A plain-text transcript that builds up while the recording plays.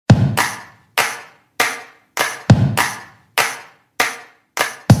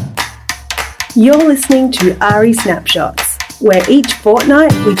You're listening to ARI Snapshots, where each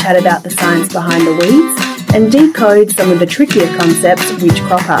fortnight we chat about the science behind the weeds and decode some of the trickier concepts which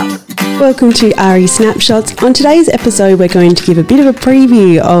crop up. Welcome to ARI Snapshots. On today's episode, we're going to give a bit of a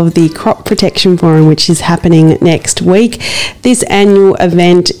preview of the Crop Protection Forum, which is happening next week. This annual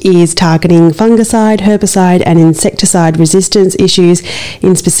event is targeting fungicide, herbicide and insecticide resistance issues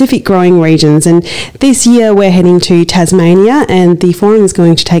in specific growing regions. And this year we're heading to Tasmania, and the forum is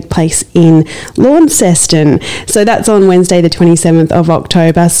going to take place in Launceston. So that's on Wednesday the 27th of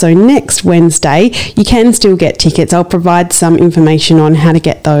October. So next Wednesday, you can still get tickets. I'll provide some information on how to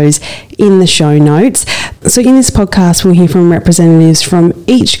get those in the show notes. So in this podcast, we'll hear from representatives from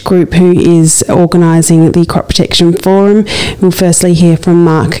each group who is organising the Crop Protection Forum. We'll firstly hear from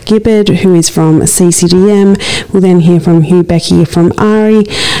Mark Gibbard, who is from CCDM. We'll then hear from Hugh Becky from ARI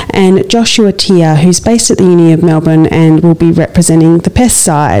and Joshua Tier, who's based at the Uni of Melbourne and will be representing the pest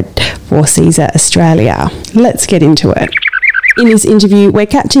side for CSER Australia. Let's get into it. In this interview, we're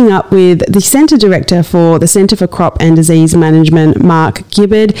catching up with the Centre Director for the Centre for Crop and Disease Management, Mark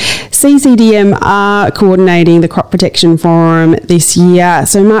Gibbard. CCDM are coordinating the Crop Protection Forum this year.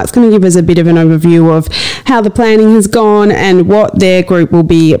 So Mark's going to give us a bit of an overview of how the planning has gone and what their group will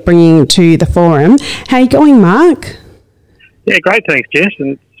be bringing to the forum. How are you going, Mark? Yeah, great. Thanks, Jess.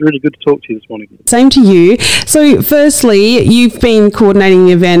 And it's really good to talk to you this morning. Same to you. So firstly, you've been coordinating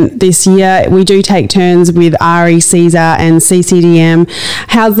the event this year. We do take turns with ARI, CSER and CCDM.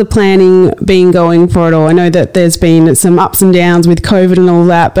 How's the planning been going for it all? I know that there's been some ups and downs with COVID and all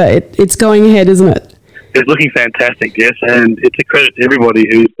that, but it's going ahead, isn't it? It's looking fantastic, Jess, and it's a credit to everybody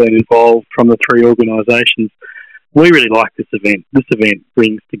who's been involved from the three organisations. We really like this event. This event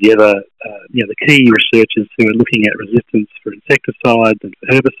brings together the key researchers who are looking at resistance for insecticides and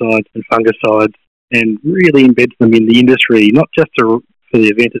for herbicides and fungicides, and really embeds them in the industry, not just for the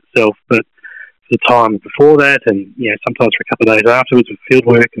event itself, but for the time before that, and sometimes for a couple of days afterwards with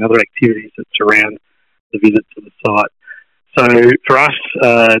fieldwork and other activities that surround the visit to the site. So for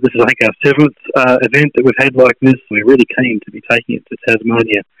us, this is, I think, our seventh event that we've had like this. We're really keen to be taking it to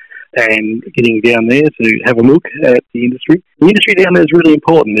Tasmania and getting down there to have a look at the industry. The industry down there is really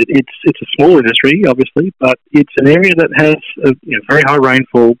important. It's a small industry, obviously, but it's an area that has very high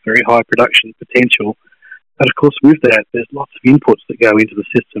rainfall, very high production potential. But of course, with that, there's lots of inputs that go into the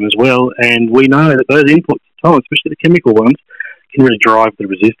system as well, and we know that those inputs, especially the chemical ones, can really drive the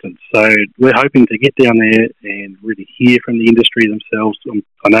resistance. So we're hoping to get down there and really hear from the industry themselves.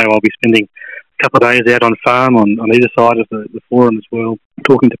 I know I'll be spending a couple of days out on farm on either side of the forum as well,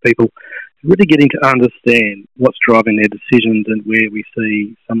 talking to people, really getting to understand what's driving their decisions and where we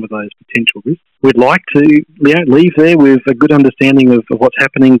see some of those potential risks. We'd like to leave there with a good understanding of what's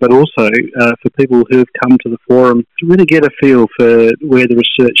happening, but also for people who have come to the forum to really get a feel for where the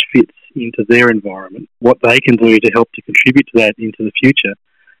research fits into their environment, what they can do to help to contribute to that into the future.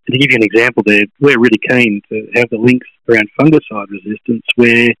 And to give you an example there, we're really keen to have the links around fungicide resistance,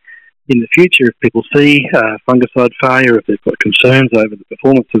 where in the future, if people see fungicide failure, if they've got concerns over the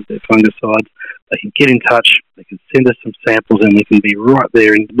performance of their fungicides, they can get in touch, they can send us some samples, and we can be right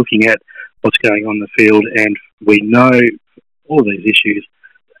there in looking at what's going on in the field. And we know all of these issues,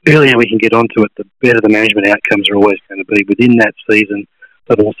 the earlier we can get onto it, the better the management outcomes are always going to be within that season,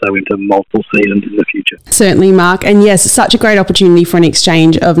 but also into multiple seasons in the future. Certainly, Mark. And yes, such a great opportunity for an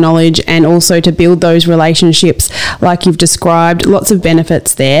exchange of knowledge and also to build those relationships like you've described. Lots of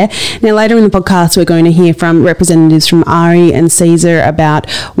benefits there. Now, later in the podcast, we're going to hear from representatives from ARI and CSER about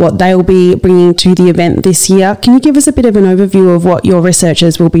what they will be bringing to the event this year. Can you give us a bit of an overview of what your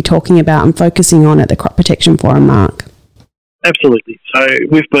researchers will be talking about and focusing on at the Crop Protection Forum, Mark? Absolutely. So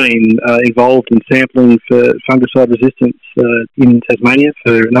we've been involved in sampling for fungicide resistance in Tasmania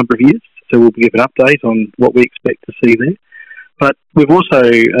for a number of years, so we'll give an update on what we expect to see there. But we've also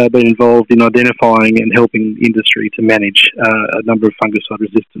been involved in identifying and helping industry to manage a number of fungicide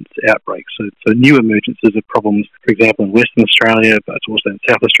resistance outbreaks. So new emergences of problems, for example, in Western Australia, but also in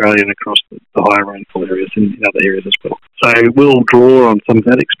South Australia and across the higher rainfall areas in other areas as well. So we'll draw on some of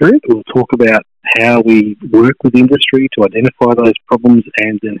that experience. We'll talk about how we work with industry to identify those problems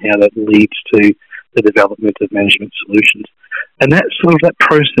and then how that leads to the development of management solutions. And that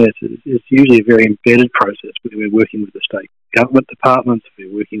process is usually a very embedded process where we're working with the state government departments,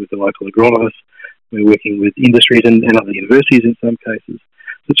 we're working with the local agronomists, we're working with industries and other universities in some cases.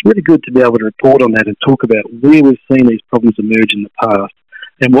 So it's really good to be able to report on that and talk about where we've seen these problems emerge in the past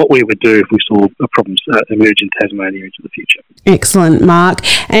and what we would do if we saw a problem emerge in Tasmania into the future. Excellent, Mark.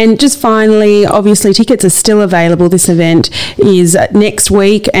 And just finally, obviously tickets are still available. This event is next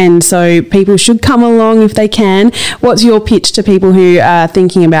week, and so people should come along if they can. What's your pitch to people who are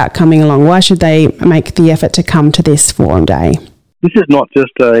thinking about coming along? Why should they make the effort to come to this forum day? This is not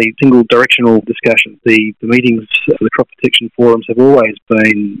just a single directional discussion. The meetings, the crop protection forums have always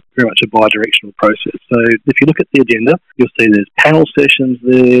been very much a bi-directional process. So if you look at the agenda, you'll see there's panel sessions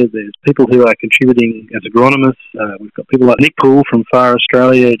there, there's people who are contributing as agronomists. We've got people like Nick Poole from Far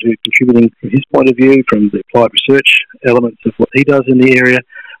Australia who are contributing from his point of view, from the applied research elements of what he does in the area,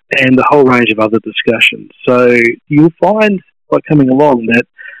 and a whole range of other discussions. So you'll find by coming along that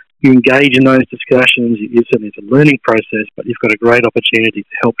you engage in those discussions. It's a learning process, but you've got a great opportunity to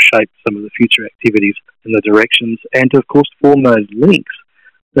help shape some of the future activities and the directions, and to, of course, form those links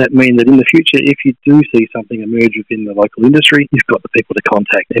that mean that in the future, if you do see something emerge within the local industry, you've got the people to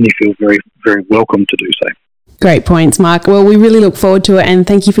contact, and you feel very, very welcome to do so. Great points, Mark. Well, we really look forward to it, and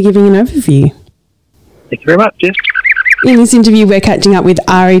thank you for giving an overview. Thank you very much, Jess. In this interview, we're catching up with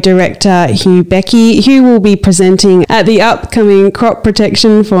ARI Director Hugh Becky. Hugh will be presenting at the upcoming Crop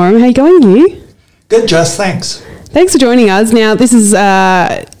Protection Forum. How are you going, Hugh? Good, Jess. Thanks. Thanks for joining us. Now, this is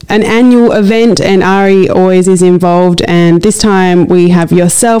an annual event, and ARI always is involved, and this time we have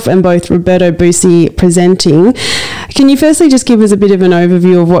yourself and both Roberto Busi presenting. Can you firstly just give us a bit of an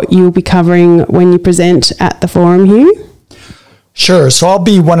overview of what you'll be covering when you present at the forum, Hugh? Sure. So I'll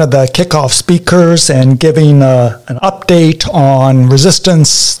be one of the kickoff speakers and giving an update on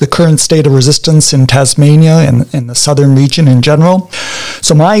resistance, the current state of resistance in Tasmania and in the southern region in general.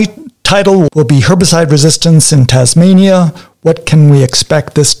 So my title will be Herbicide Resistance in Tasmania. What can we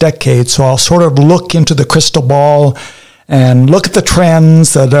expect this decade? So I'll sort of look into the crystal ball and look at the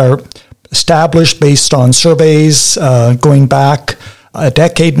trends that are established based on surveys going back a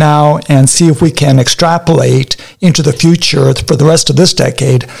decade now, and see if we can extrapolate into the future for the rest of this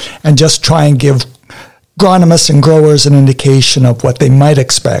decade and just try and give agronomists and growers an indication of what they might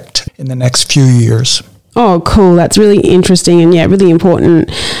expect in the next few years. Oh, cool. That's really interesting and, really important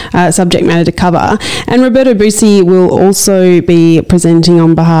subject matter to cover. And Roberto Busi will also be presenting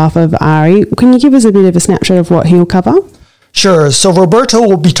on behalf of ARI. Can you give us a bit of a snapshot of what he'll cover? Sure. So Roberto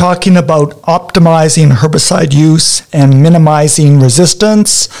will be talking about optimizing herbicide use and minimizing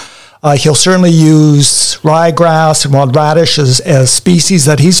resistance. He'll certainly use ryegrass and wild radish as species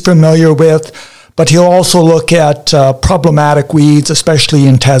that he's familiar with, but he'll also look at problematic weeds, especially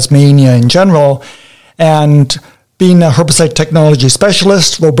in Tasmania in general. And being a herbicide technology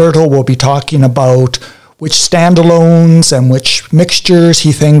specialist, Roberto will be talking about which standalones and which mixtures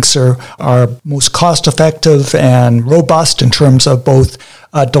he thinks are most cost-effective and robust in terms of both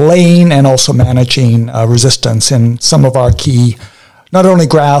delaying and also managing resistance in some of our key, not only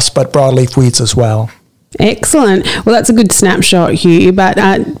grass, but broadleaf weeds as well. Excellent. Well, that's a good snapshot, Hugh, but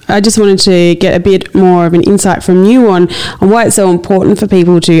I just wanted to get a bit more of an insight from you on why it's so important for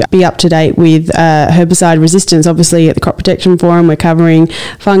people to be up to date with herbicide resistance. Obviously, at the Crop Protection Forum, we're covering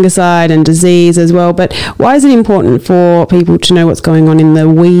fungicide and disease as well, but why is it important for people to know what's going on in the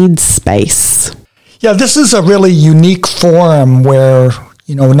weeds space? Yeah, this is a really unique forum where,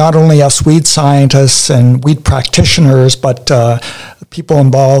 not only us weed scientists and weed practitioners, but people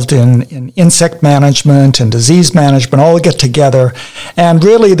involved in insect management and disease management all get together. And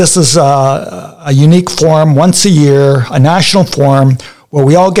really, this is a unique forum once a year, a national forum, where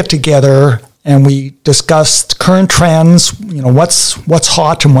we all get together and we discuss current trends, what's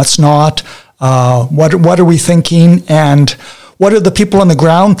hot and what's not, what are we thinking, and what are the people on the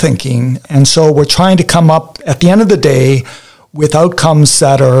ground thinking. And so we're trying to come up, at the end of the day, with outcomes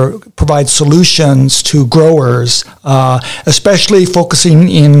that provide solutions to growers, especially focusing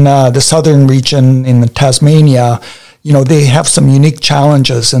in the southern region in Tasmania. They have some unique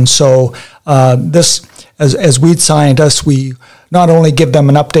challenges, and so this, as weed scientists, we not only give them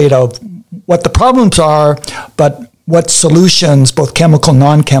an update of what the problems are, but what solutions, both chemical and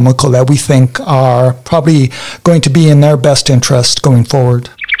non-chemical, that we think are probably going to be in their best interest going forward.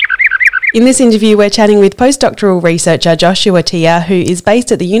 In this interview, we're chatting with postdoctoral researcher Joshua Tia, who is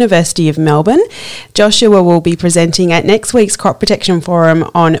based at the University of Melbourne. Joshua will be presenting at next week's Crop Protection Forum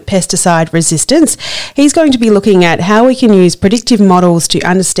on pesticide resistance. He's going to be looking at how we can use predictive models to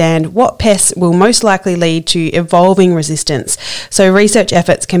understand what pests will most likely lead to evolving resistance, so research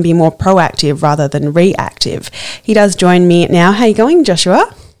efforts can be more proactive rather than reactive. He does join me now. How are you going,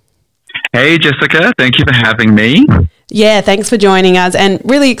 Joshua? Hey, Jessica. Thank you for having me. Yeah, thanks for joining us, and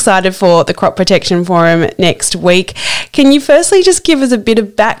really excited for the Crop Protection Forum next week. Can you firstly just give us a bit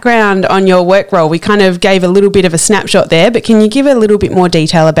of background on your work role? We kind of gave a little bit of a snapshot there, but can you give a little bit more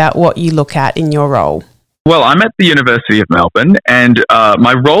detail about what you look at in your role? Well, I'm at the University of Melbourne, and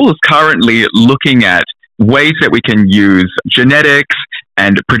my role is currently looking at ways that we can use genetics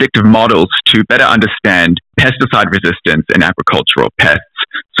and predictive models to better understand pesticide resistance in agricultural pests.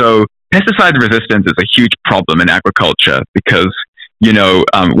 So pesticide resistance is a huge problem in agriculture because,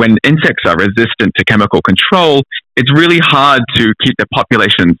 when insects are resistant to chemical control, it's really hard to keep their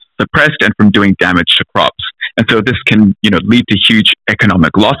populations suppressed and from doing damage to crops. And so this can, lead to huge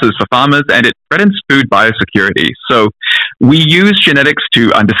economic losses for farmers, and it threatens food biosecurity. So we use genetics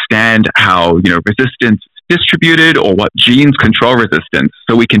to understand how, resistance is distributed or what genes control resistance,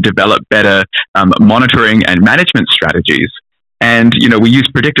 so we can develop better monitoring and management strategies. And, we use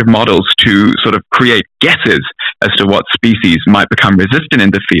predictive models to sort of create guesses as to what species might become resistant in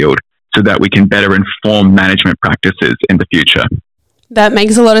the field so that we can better inform management practices in the future. That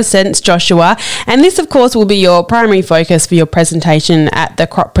makes a lot of sense, Joshua. And this, of course, will be your primary focus for your presentation at the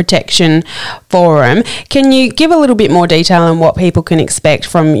Crop Protection Forum. Can you give a little bit more detail on what people can expect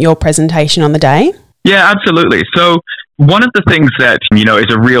from your presentation on the day? Yeah, absolutely. So one of the things that,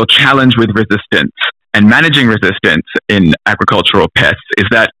 is a real challenge with resistance and managing resistance in agricultural pests is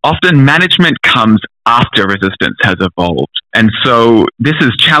that often management comes after resistance has evolved. And so this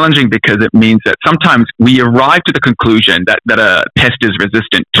is challenging because it means that sometimes we arrive to the conclusion that a pest is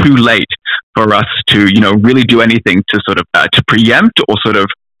resistant too late for us to, really do anything to sort of to preempt or sort of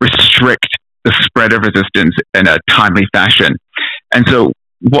restrict the spread of resistance in a timely fashion. And so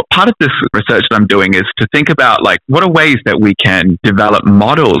what part of this research that I'm doing is to think about what are ways that we can develop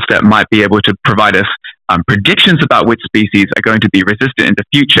models that might be able to provide us predictions about which species are going to be resistant in the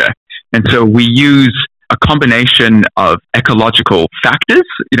future. And so we use a combination of ecological factors,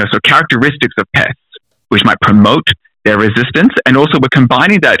 so characteristics of pests, which might promote their resistance. And also we're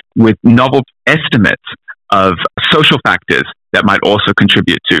combining that with novel estimates of social factors that might also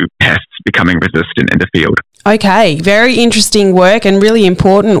contribute to pests becoming resistant in the field. Okay, very interesting work and really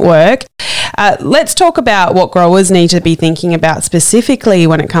important work. Let's talk about what growers need to be thinking about specifically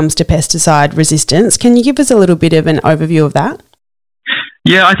when it comes to pesticide resistance. Can you give us a little bit of an overview of that?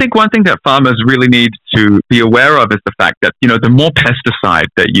 Yeah, I think one thing that farmers really need to be aware of is the fact that, the more pesticide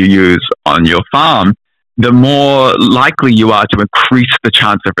that you use on your farm, the more likely you are to increase the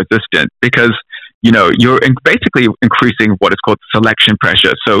chance of resistance because, you're basically increasing what is called selection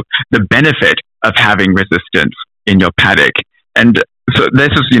pressure. So the benefit of having resistance in your paddock. And so this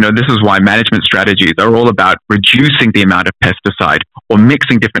is why management strategies are all about reducing the amount of pesticide or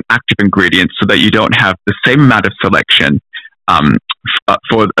mixing different active ingredients so that you don't have the same amount of selection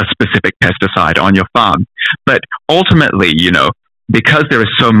for a specific pesticide on your farm. But ultimately, because there is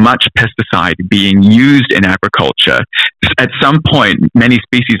so much pesticide being used in agriculture, at some point, many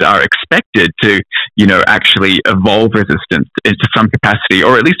species are expected to, actually evolve resistance into some capacity,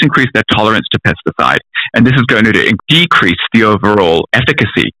 or at least increase their tolerance to pesticide. And this is going to decrease the overall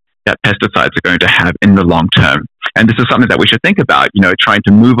efficacy that pesticides are going to have in the long term. And this is something that we should think about, trying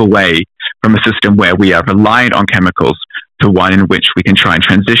to move away from a system where we are reliant on chemicals to one in which we can try and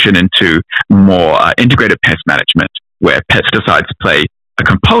transition into more integrated pest management, where pesticides play a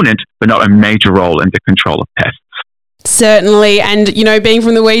component, but not a major role in the control of pests. Certainly. And, being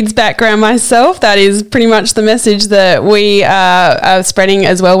from the weeds background myself, that is pretty much the message that we are spreading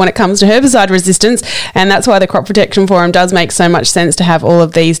as well when it comes to herbicide resistance. And that's why the Crop Protection Forum does make so much sense to have all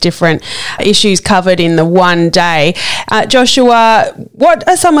of these different issues covered in the one day. Joshua, what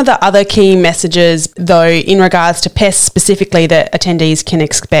are some of the other key messages, though, in regards to pests specifically that attendees can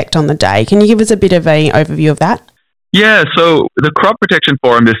expect on the day? Can you give us a bit of an overview of that? Yeah, so the Crop Protection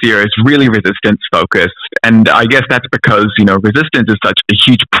Forum this year is really resistance focused. And I guess that's because, resistance is such a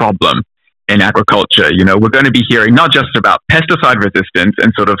huge problem in agriculture. We're going to be hearing not just about pesticide resistance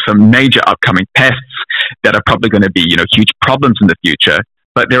and sort of some major upcoming pests that are probably going to be, huge problems in the future,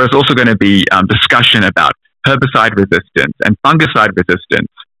 but there is also going to be discussion about herbicide resistance and fungicide resistance.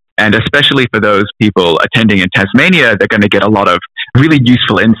 And especially for those people attending in Tasmania, they're going to get a lot of really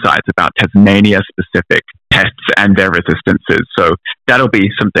useful insights about Tasmania-specific pests and their resistances. So that'll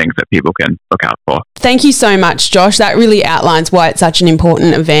be some things that people can look out for. Thank you so much, Josh. That really outlines why it's such an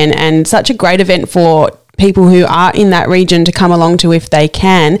important event and such a great event for people who are in that region to come along to if they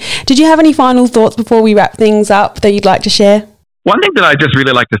can. Did you have any final thoughts before we wrap things up that you'd like to share? One thing that I just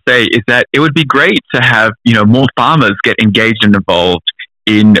really like to say is that it would be great to have, more farmers get engaged and involved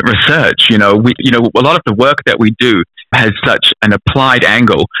in research. A lot of the work that we do has such an applied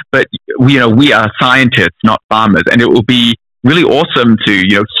angle, but we are scientists, not farmers, and it will be really awesome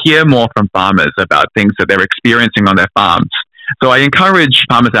to hear more from farmers about things that they're experiencing on their farms. So I encourage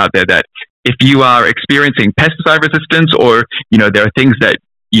farmers out there that if you are experiencing pesticide resistance, or there are things that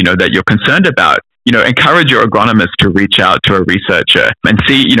that you're concerned about, encourage your agronomist to reach out to a researcher and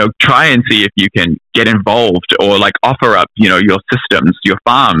see, try and see if you can get involved or offer up, your systems, your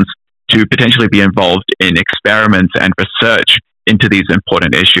farms, to potentially be involved in experiments and research into these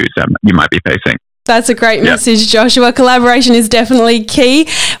important issues that you might be facing. That's a great message, Joshua. Collaboration is definitely key.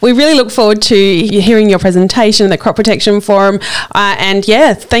 We really look forward to hearing your presentation at the Crop Protection Forum.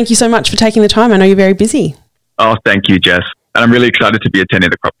 Thank you so much for taking the time. I know you're very busy. Oh, thank you, Jess. And I'm really excited to be attending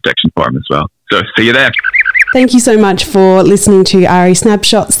the Crop Protection Forum as well. So see you there. Thank you so much for listening to RE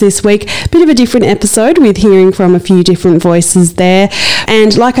Snapshots this week. Bit of a different episode with hearing from a few different voices there.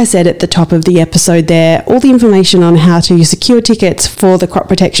 And like I said at the top of the episode there, all the information on how to secure tickets for the Crop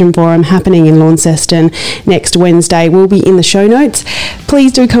Protection Forum happening in Launceston next Wednesday will be in the show notes.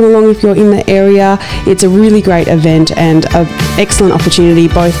 Please do come along if you're in the area. It's a really great event and an excellent opportunity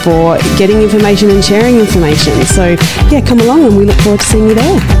both for getting information and sharing information. So come along, and we look forward to seeing you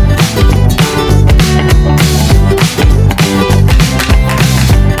there.